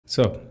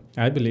So,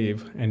 I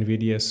believe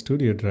NVIDIA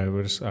Studio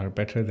Drivers are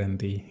better than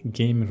the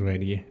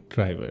game-ready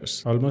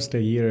drivers. Almost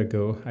a year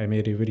ago, I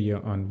made a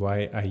video on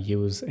why I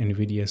use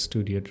NVIDIA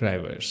Studio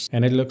Drivers.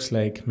 And it looks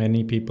like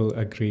many people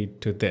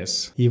agreed to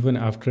this. Even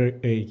after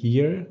a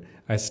year,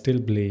 I still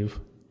believe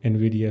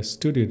NVIDIA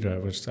Studio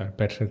Drivers are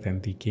better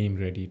than the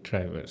game-ready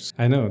drivers.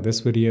 I know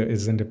this video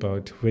isn't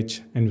about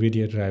which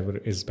NVIDIA driver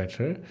is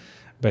better,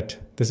 but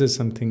this is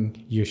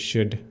something you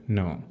should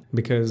know,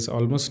 because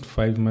almost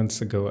 5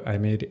 months ago I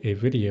made a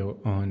video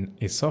on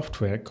a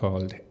software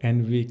called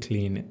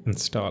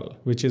NVCleanstall,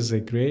 which is a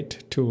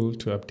great tool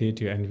to update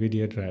your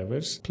NVIDIA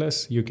drivers.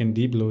 Plus you can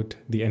debloat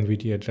the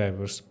NVIDIA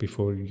drivers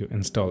before you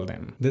install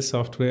them. This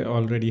software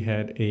already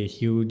had a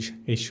huge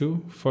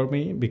issue for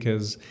me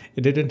because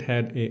it didn't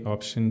have an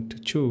option to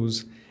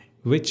choose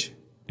which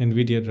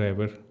NVIDIA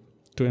driver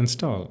to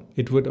install.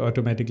 It would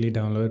automatically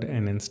download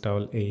and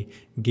install a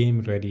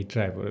game-ready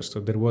driver. So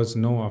there was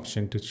no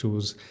option to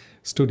choose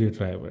Studio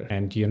Driver.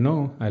 And you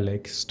know, I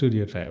like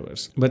Studio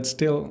Drivers. But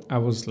still, I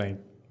was like,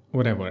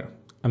 whatever.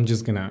 I'm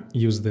just gonna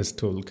use this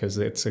tool because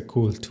it's a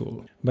cool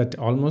tool. But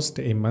almost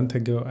a month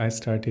ago, I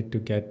started to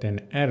get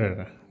an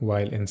error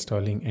while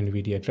installing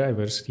NVIDIA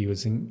drivers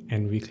using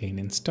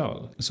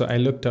NVCleanstall. So I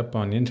looked up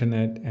on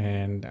internet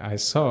and I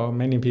saw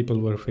many people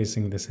were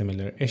facing the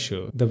similar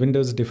issue. The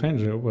Windows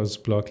Defender was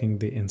blocking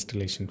the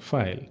installation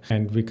file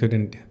and we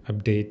couldn't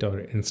update or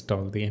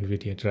install the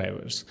NVIDIA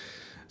drivers.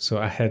 So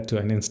I had to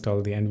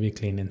uninstall the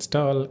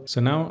NVCleanstall.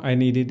 So now I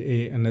needed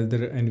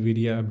another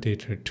NVIDIA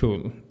updater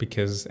tool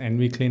because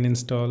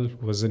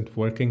NVCleanstall wasn't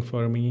working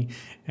for me.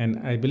 And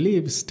I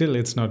believe still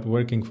it's not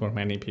working for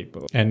many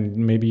people. And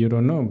maybe you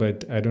don't know,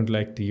 but I don't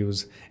like to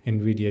use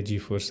NVIDIA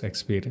GeForce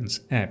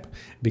Experience app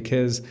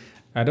because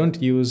I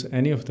don't use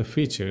any of the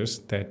features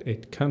that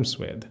it comes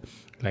with,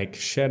 like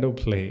shadow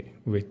play,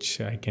 which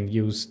I can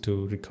use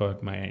to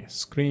record my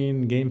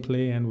screen,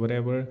 gameplay and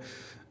whatever.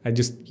 I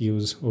just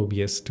use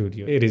OBS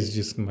Studio. It is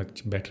just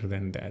much better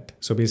than that.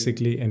 So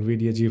basically,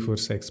 NVIDIA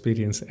GeForce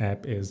Experience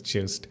app is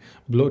just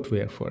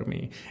bloatware for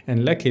me.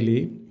 And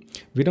luckily,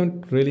 we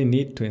don't really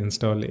need to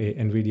install a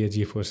NVIDIA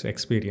GeForce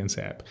Experience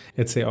app.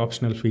 It's an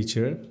optional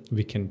feature.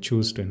 We can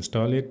choose to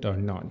install it or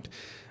not.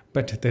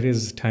 But there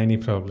is a tiny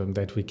problem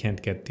that we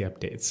can't get the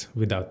updates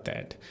without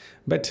that.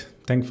 But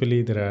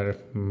thankfully, there are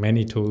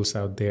many tools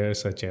out there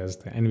such as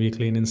the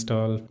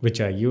NVCleanstall,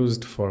 which I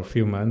used for a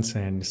few months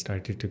and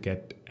started to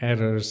get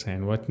errors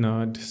and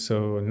whatnot.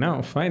 So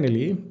now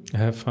finally, I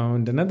have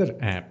found another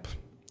app.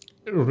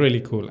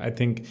 Really cool. I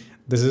think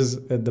this is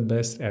the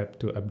best app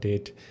to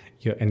update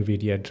your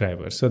NVIDIA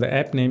drivers. So the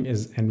app name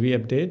is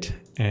EnvyUpdate,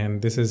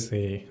 and this is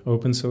an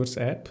open source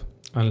app.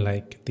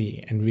 Unlike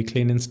the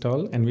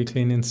NVCleanstall,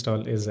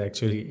 NVCleanstall is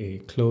actually a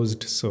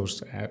closed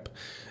source app.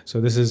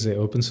 So this is an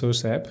open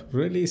source app,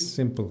 really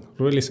simple,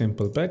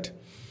 but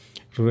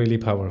really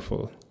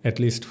powerful, at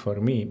least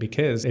for me,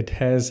 because it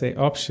has an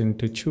option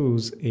to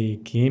choose a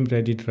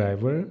game-ready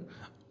driver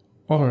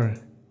or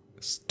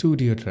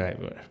studio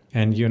driver.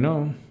 And you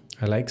know,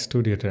 I like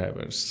studio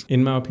drivers.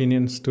 In my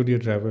opinion, studio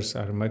drivers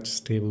are much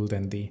stable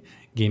than the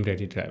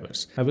game-ready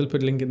drivers. I will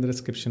put a link in the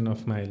description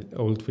of my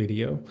old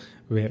video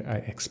where I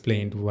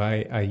explained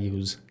why I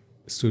use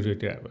studio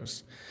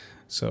drivers.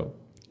 So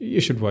you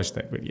should watch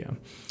that video.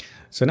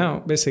 So now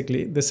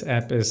basically this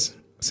app is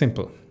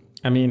simple.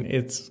 I mean,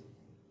 it's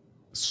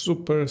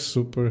super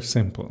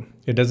simple.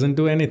 It doesn't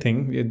do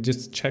anything. It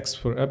just checks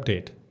for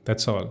update.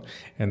 That's all.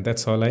 And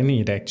that's all I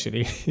need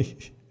actually.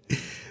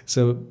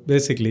 So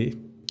basically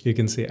you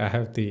can see I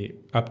have the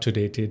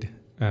up-to-date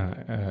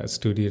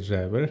studio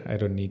driver. I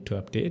don't need to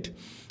update.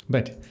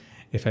 But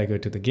if I go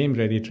to the game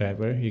ready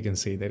driver, you can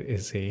see there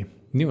is a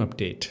new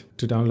update.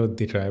 To download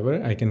the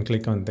driver, I can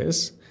click on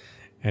this,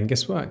 and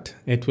guess what?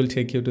 It will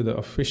take you to the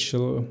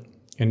official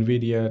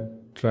NVIDIA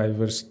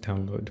drivers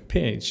download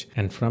page.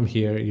 And from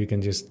here, you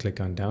can just click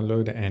on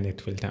download and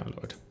it will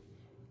download.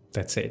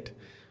 That's it.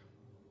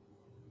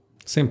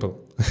 Simple.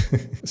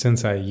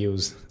 Since I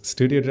use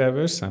studio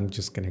drivers, I'm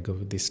just gonna go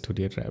with the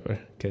studio driver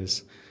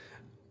because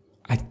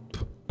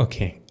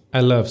I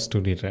love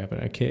studio driver.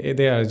 Okay,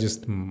 they are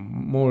just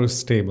more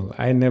stable.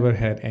 I never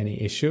had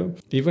any issue.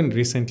 Even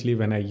recently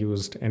when I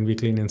used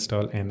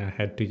NVCleanstall and I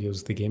had to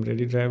use the game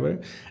ready driver,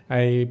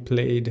 I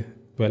played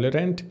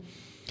Valorant.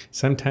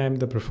 Sometimes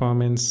the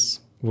performance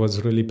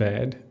was really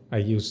bad. I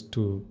used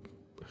to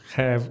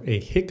have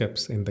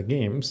hiccups in the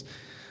games.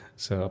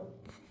 So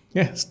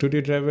yeah,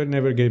 studio driver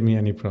never gave me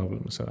any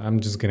problem. So I'm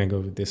just gonna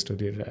go with this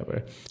studio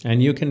driver.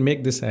 And you can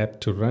make this app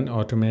to run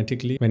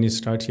automatically. When you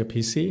start your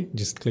PC,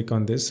 just click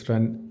on this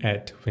run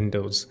at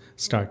Windows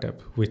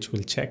Startup, which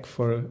will check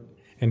for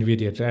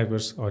NVIDIA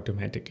drivers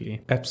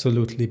automatically.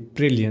 Absolutely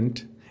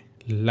brilliant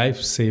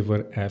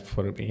lifesaver app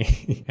for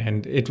me.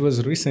 And it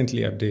was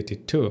recently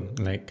updated too,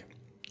 like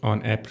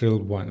on April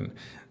 1.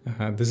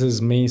 This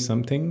is May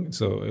something,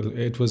 so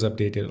it was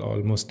updated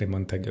almost a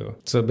month ago.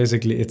 So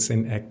basically it's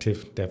in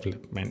active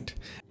development.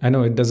 I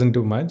know it doesn't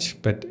do much,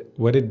 but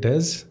what it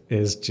does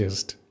is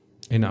just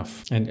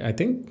enough. And I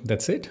think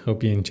that's it.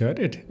 Hope you enjoyed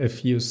it.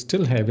 If you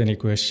still have any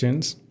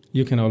questions,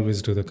 you can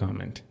always do the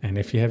comment. And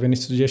if you have any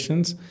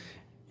suggestions,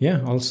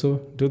 yeah, also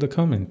do the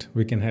comment.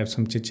 We can have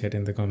some chit chat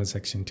in the comment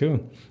section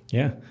too.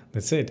 Yeah,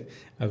 that's it.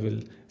 I will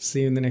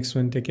see you in the next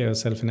one. Take care of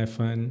yourself and have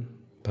fun.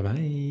 Bye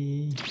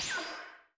bye.